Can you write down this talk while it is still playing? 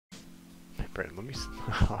Brandon, let me see.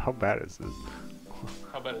 How bad is this?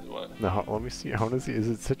 How bad is what? No, let me see. I want to see. Is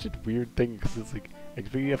it such a weird thing? Because it's like, I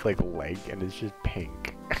think you have like leg and it's just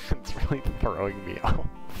pink. It's really throwing me off.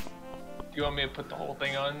 Do you want me to put the whole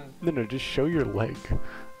thing on? No, just show your leg.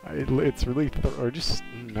 It's really, or just,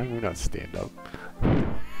 maybe not stand up.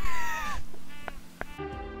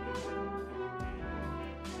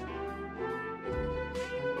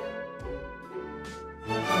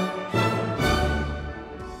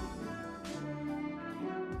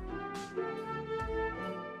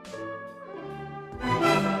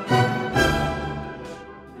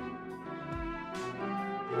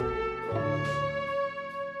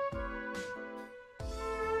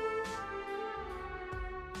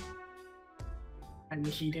 And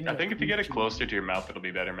he didn't. I think if you get it closer to your mouth, it'll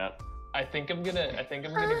be better, Matt. I think I'm gonna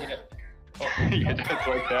get. Oh, yeah, just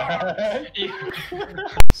like that.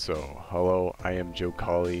 So, hello, I am Joe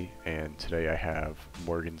Colley, and today I have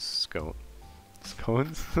Morgan Scones?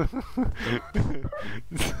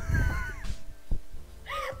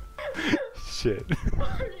 Shit.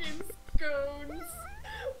 Morgan Scones.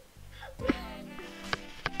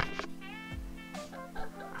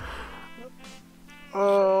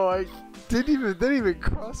 Oh, I didn't even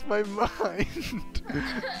cross my mind.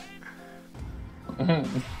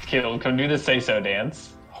 Caleb, come do the say so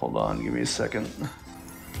dance. Hold on, give me a second.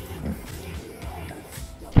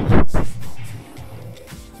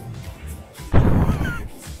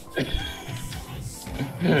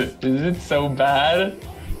 Is it so bad?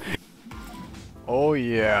 Oh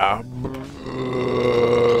yeah.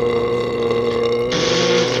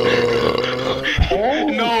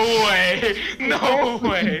 No way! No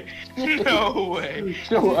way! No way!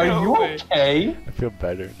 Joe, are you okay? I feel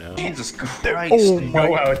better now. Jesus Christ. Oh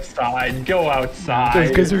Go outside! Go outside!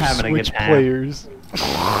 Those guys are having a Switch good time. players.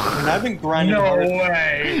 And I've been grinding No hard.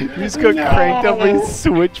 way! You just got cranked up by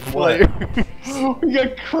Switch players. We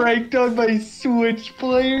got cranked on by Switch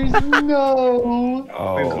players? No!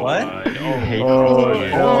 Oh, what?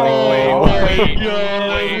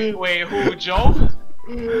 Wait, who, Joe?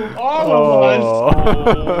 All of us!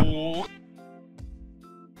 Oh.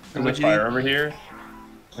 There's a fire over here.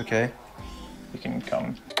 Okay. You can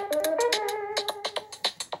come.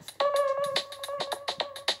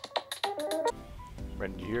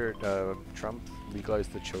 When you hear Trump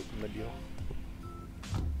legalized the Chokama deal?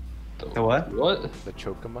 The what? What? The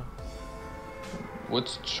Chokama?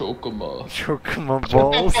 What's Chokama? Chokama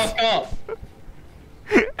balls?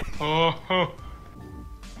 Oh.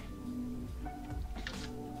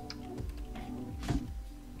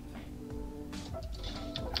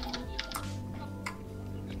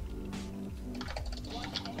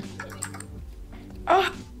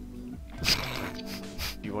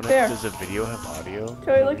 You wanna? There. Does the video have audio?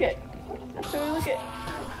 Joey, look it. Joey, look it.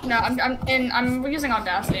 No, I'm using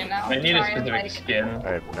Audacity now. I need a Sorry, specific like- skin.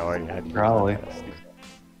 I have no idea how to use Probably. that.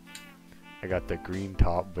 I got the green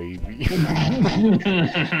top, baby.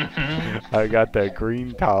 I got that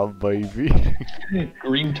green top, baby.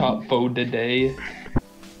 Green top faux today.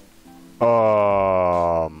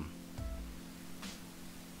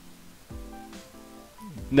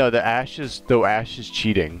 No, the Ash is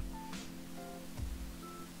cheating.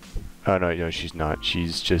 Oh no, she's not.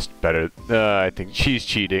 She's just better. I think she's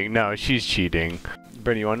cheating. No, she's cheating.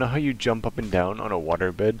 Bernie, you wanna know how you jump up and down on a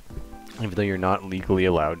waterbed? Even though you're not legally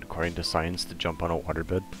allowed, according to science, to jump on a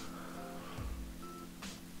waterbed.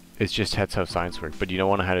 It's just that's how science works. But you don't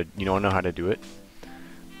wanna know how to do it?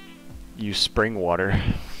 You spring water.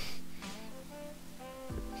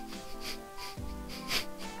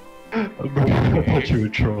 I thought you were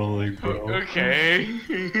trolling, bro. Okay.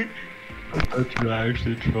 I thought you were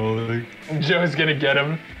actually trolling. Joe's gonna get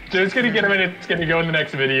him. Joe's gonna get him and it's gonna go in the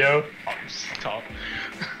next video. Oh, stop.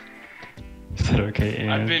 Is that okay, Ann?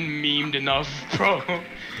 I've been memed enough, bro.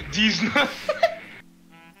 These not.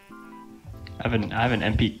 I have an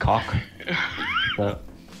MP cock. What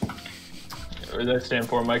does that stand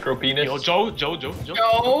for? Micro penis? Yo, Joe.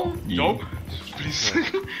 Go. Joe, please.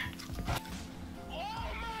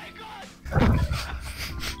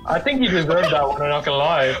 I think he deserved that one, I'm not gonna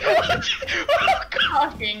lie.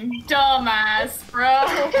 Fucking dumbass, bro.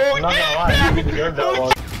 I'm not gonna lie, I think he deserved that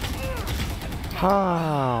one.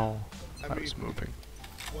 How? I was moving.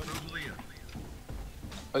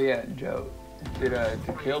 Oh yeah, Joe. Did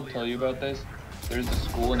Caleb tell you about this? There's a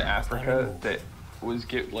school in Africa that was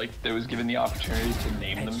given the opportunity to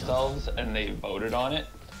name themselves, and they voted on it,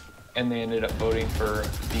 and they ended up voting for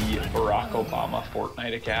the Barack Obama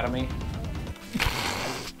FORTNITE Academy.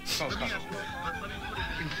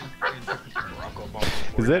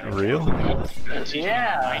 Is that real?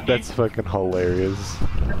 Yeah. That's fucking hilarious.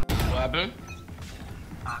 What happened?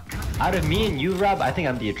 Out of me and you, Rob, I think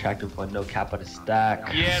I'm the attractive one. No cap on a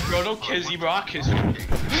stack. Yeah, bro, don't kiss you, bro. I'll kiss you.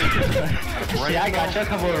 Yeah, I got you.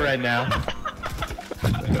 Come over right now.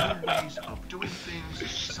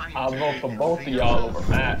 I'll vote for both of y'all over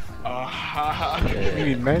Matt.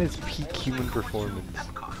 Dude, man, it's peak human performance.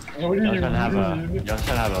 What Y'all trying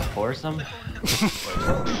to have a foursome?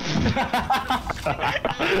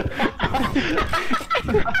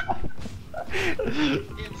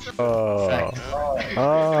 Oh,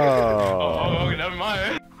 Oh, never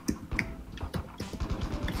mind.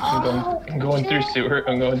 I'm going through sewer.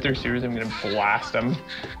 I'm going through sewers. I'm gonna blast them.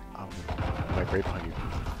 my grape on you.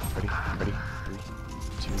 Ready? Ready? 3,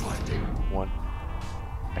 2, 1.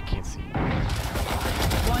 I can't see.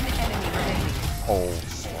 One enemy remaining. Oh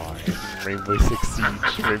my. Rainbow Six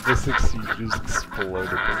Siege. Rainbow Six Siege just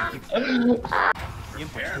exploded.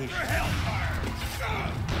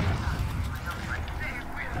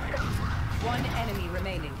 One enemy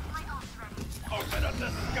remaining. Open up the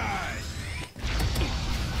sky.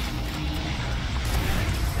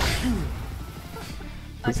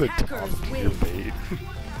 Who's a top Attackers tier win. bait?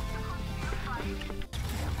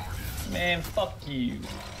 Man, fuck you.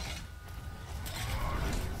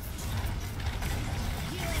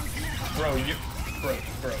 Bro, you're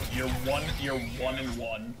 1 and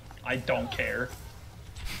 1. I don't care.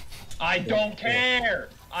 I don't care.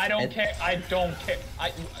 I don't care. I don't care.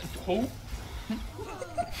 Who?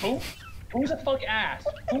 Who? Who's the fuck asked?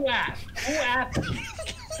 Who asked? Who asked you?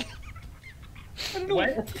 I don't know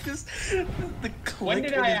When? what just the click When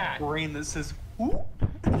did in I his act? brain that says who?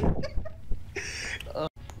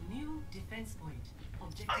 New defense point.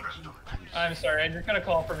 Objective. I'm sorry, I just got a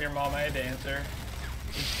call from your mom. I had to answer.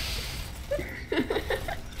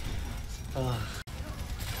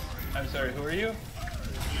 I'm sorry, who are you?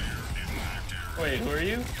 Wait, who are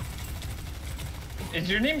you? Is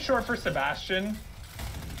your name short for Sebastian?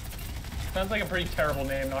 Sounds like a pretty terrible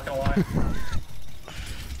name, not gonna lie.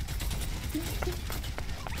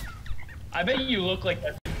 I bet you look like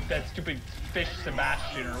that stupid fish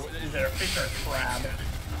Sebastian, or is it a fish or a crab?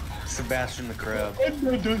 Sebastian the Crab. That's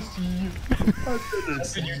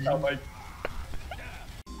what you sound like.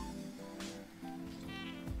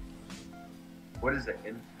 What is it?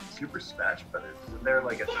 In Super Smash Brothers, isn't there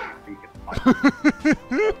like a thing where you can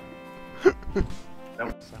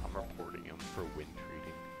I'm reporting him for win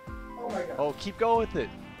trading. Oh my god. Oh, keep going with it.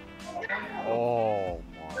 Oh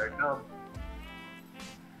There my. it comes.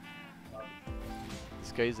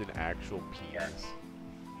 This guy's an actual penis.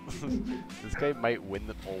 This guy might win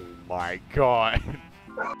the. Oh my god.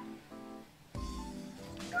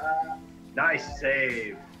 Nice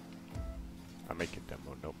save. I'm making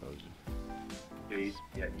demo, no Moses. Dude,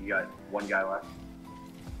 yeah, you got one guy left.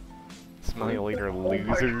 Smelly later,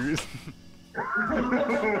 losers.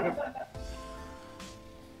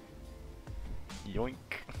 Yoink.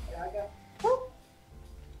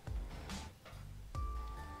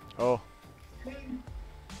 Oh.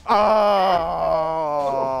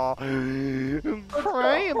 Oh!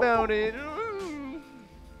 Cry about it.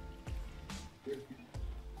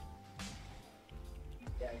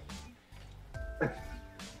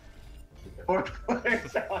 Fourth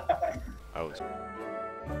place. I was.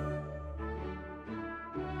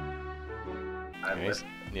 I Nice.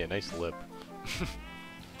 Yeah, nice lip.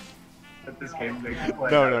 Let this game make you play.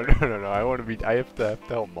 No. I want to be. I have to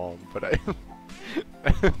help mom, but I.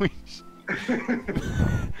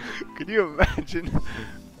 Could you imagine?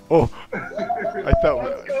 Oh, I thought.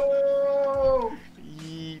 Let's go!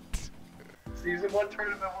 Yeet. Season 1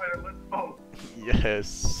 tournament winner. Let's go.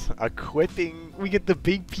 Yes, equipping. We get the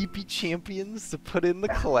big PP champions to put in the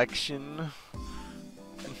collection.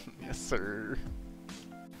 Yes, sir.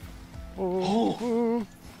 Oh.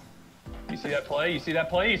 You see that play? You see that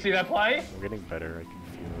play? You see that play? We're getting better. I can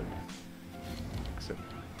feel it. Except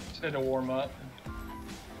Just had to warm up.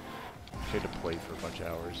 I had to play for a bunch of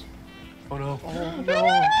hours. Oh no. Oh no!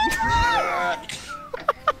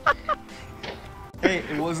 Hey,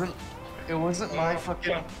 it wasn't my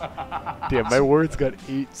fucking. Damn, my words got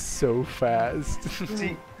ate so fast.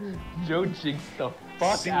 See, Joe jinxed the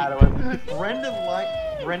fuck see, out of him.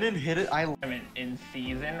 Brendan hit it. I'm in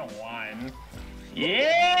season 1.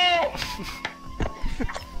 Yeah!